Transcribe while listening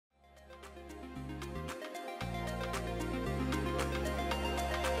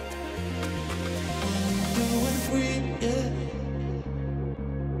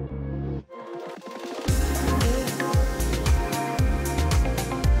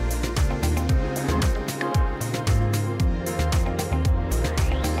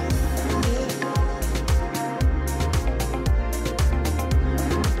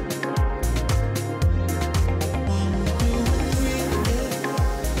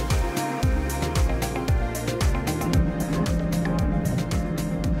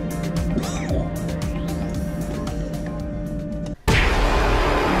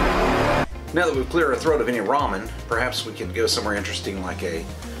Now that we've cleared our throat of any ramen, perhaps we can go somewhere interesting like a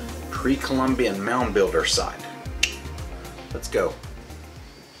pre-Columbian mound builder site. Let's go.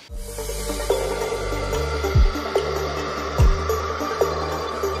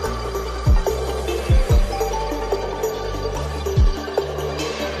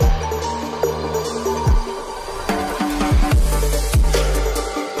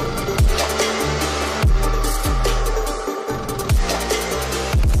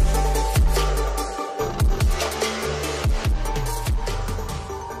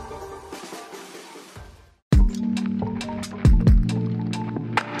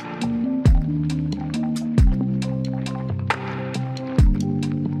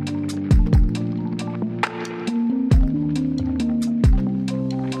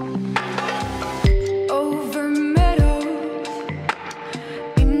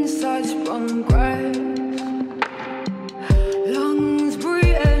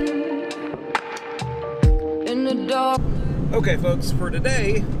 Okay folks, for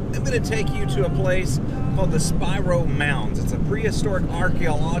today, I'm going to take you to a place called the Spiro Mounds. It's a prehistoric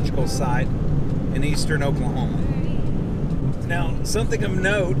archaeological site in eastern Oklahoma. Now, something of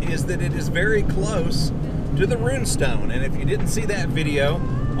note is that it is very close to the runestone, and if you didn't see that video,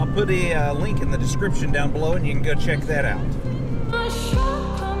 I'll put a link in the description down below and you can go check that out.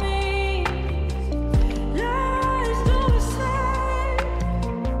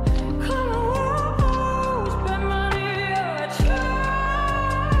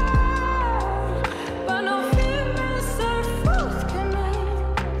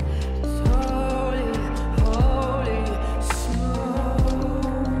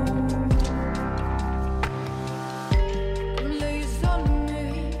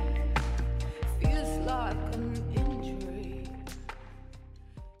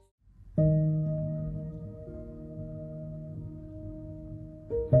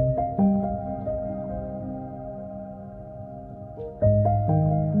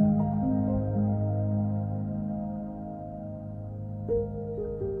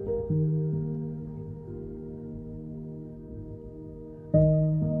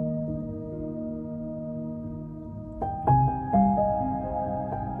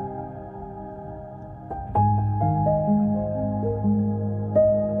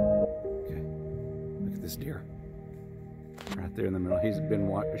 Deer right there in the middle. She's been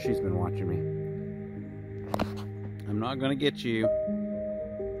watching me. I'm not gonna get you.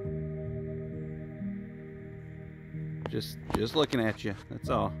 Just looking at you, that's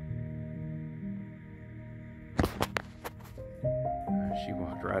all. She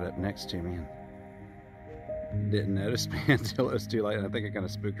walked right up next to me and didn't notice me until it was too late. I think I kind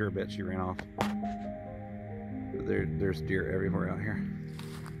of spooked her a bit. She ran off. But there's deer everywhere out here.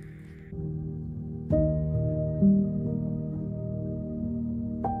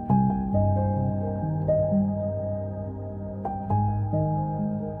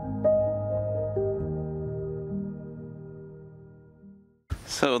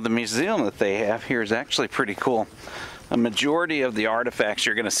 So the museum that they have here is actually pretty cool. A majority of the artifacts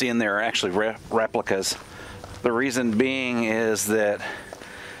you're going to see in there are actually replicas. The reason being is that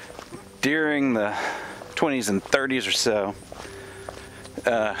during the 20s and 30s or so,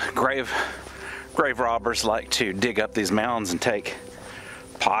 grave robbers like to dig up these mounds and take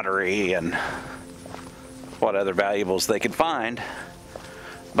pottery and what other valuables they could find.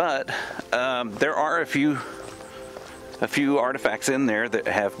 But there are a few artifacts in there that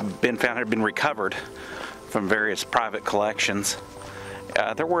have been found, have been recovered from various private collections.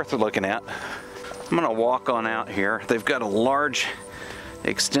 They're worth looking at. I'm gonna walk on out here. They've got a large,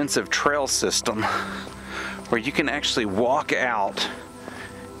 extensive trail system where you can actually walk out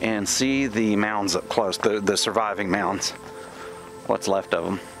and see the mounds up close, the surviving mounds, what's left of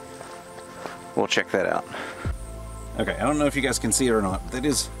them. We'll check that out. Okay, I don't know if you guys can see it or not, but it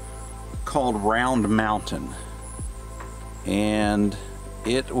is called Round Mountain. And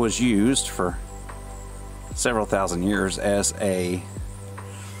it was used for several thousand years as a,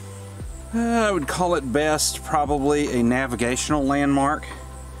 I would call it best, probably a navigational landmark.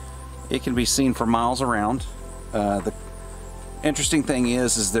 It can be seen for miles around. The interesting thing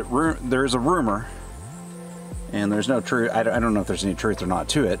is that there's a rumor, and there's no truth, I don't know if there's any truth or not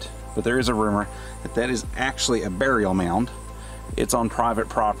to it, but there is a rumor that that is actually a burial mound. It's on private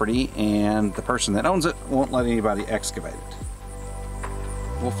property, and the person that owns it won't let anybody excavate it.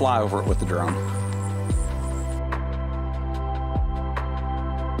 We'll fly over it with the drone.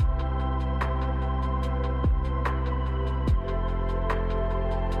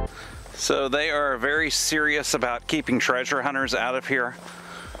 So they are very serious about keeping treasure hunters out of here.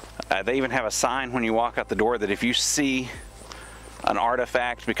 They even have a sign when you walk out the door that if you see an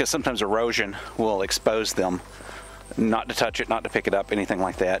artifact, because sometimes erosion will expose them. Not to touch it, not to pick it up, anything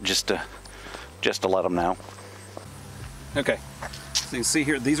like that, just to let them know. Okay, so you can see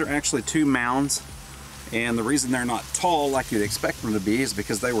here, these are actually two mounds, and the reason they're not tall like you'd expect them to be is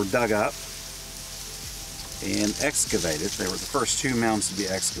because they were dug up and excavated. They were the first two mounds to be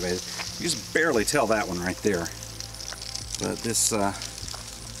excavated. You just barely tell that one right there. But this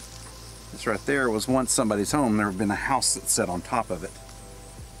right there was once somebody's home. There had been a house that sat on top of it.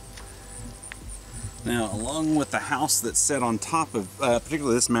 Now, along with the house that's set on top of,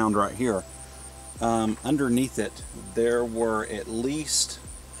 particularly this mound right here, underneath it, there were at least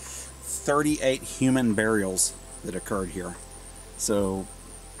 38 human burials that occurred here. So,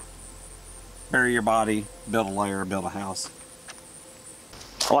 bury your body, build a lair, build a house.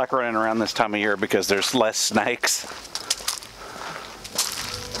 I like running around this time of year because there's less snakes.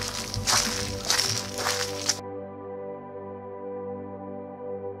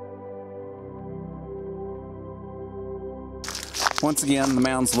 Once again, the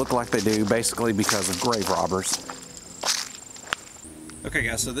mounds look like they do basically because of grave robbers. Okay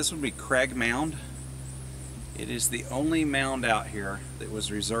guys, so this would be Craig Mound. It is the only mound out here that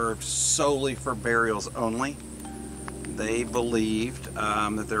was reserved solely for burials only. They believed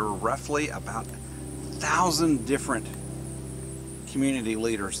that there were roughly about 1,000 different community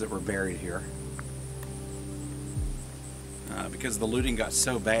leaders that were buried here. Because the looting got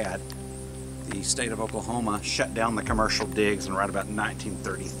so bad, the state of Oklahoma shut down the commercial digs in right about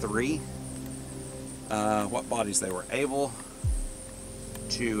 1933. What bodies they were able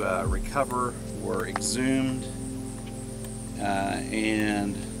to recover were exhumed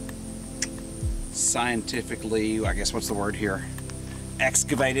and scientifically, I guess what's the word here,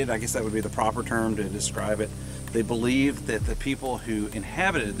 excavated, I guess that would be the proper term to describe it. They believe that the people who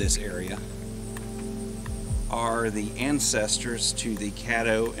inhabited this area are the ancestors to the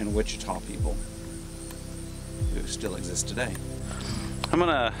Caddo and Wichita people who still exist today. I'm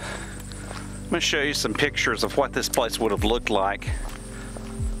gonna show you some pictures of what this place would have looked like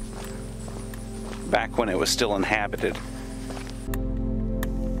back when it was still inhabited.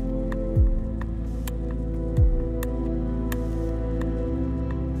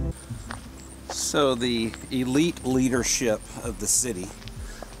 So the elite leadership of the city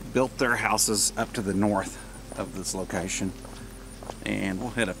built their houses up to the north of this location, and we'll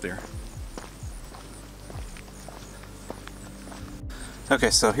head up there. Okay,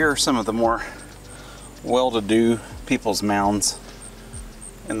 so here are some of the more well-to-do people's mounds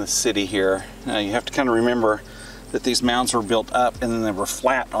in the city here. Now you have to kind of remember that these mounds were built up and then they were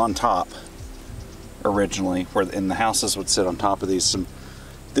flat on top originally, and the houses would sit on top of these.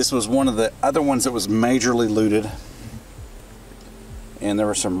 This was one of the other ones that was majorly looted, and there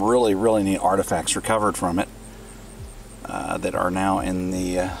were some really, really neat artifacts recovered from it that are now in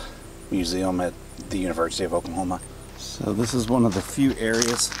the museum at the University of Oklahoma. So this is one of the few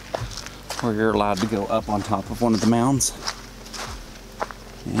areas where you're allowed to go up on top of one of the mounds,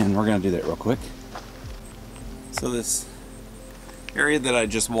 and we're going to do that real quick. So this area that I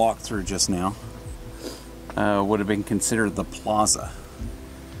just walked through just now would have been considered the plaza,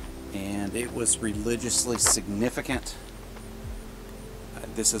 and it was religiously significant.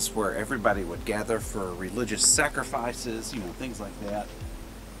 This is where everybody would gather for religious sacrifices, you know, things like that.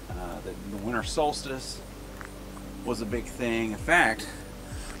 The winter solstice was a big thing. In fact,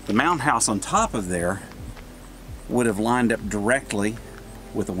 the mound house on top of there would have lined up directly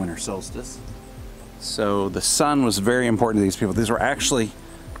with the winter solstice. So the sun was very important to these people. These were actually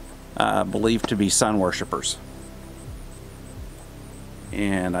believed to be sun worshipers.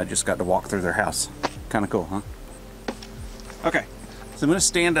 And I just got to walk through their house. Kind of cool, huh? Okay. So I'm going to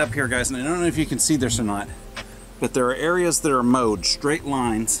stand up here, guys, and I don't know if you can see this or not, but there are areas that are mowed, straight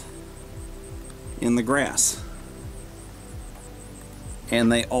lines in the grass.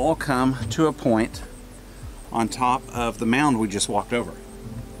 And they all come to a point on top of the mound we just walked over.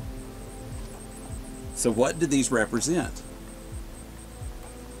 So what do these represent?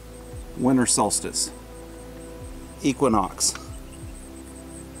 Winter solstice, equinox,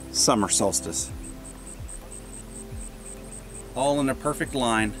 summer solstice. All in a perfect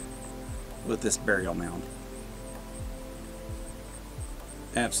line with this burial mound.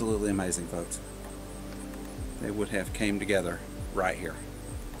 Absolutely amazing, folks. They would have came together right here.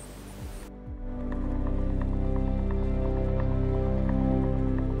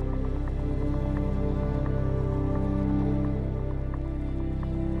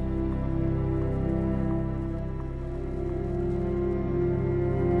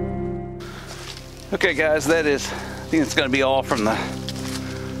 Okay guys, I think it's going to be all from the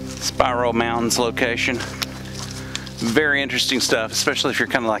Spiro Mounds location. Very interesting stuff, especially if you're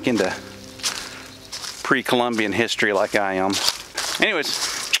kind of like into pre-Columbian history like I am.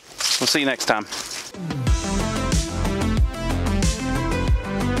 Anyways, we'll see you next time.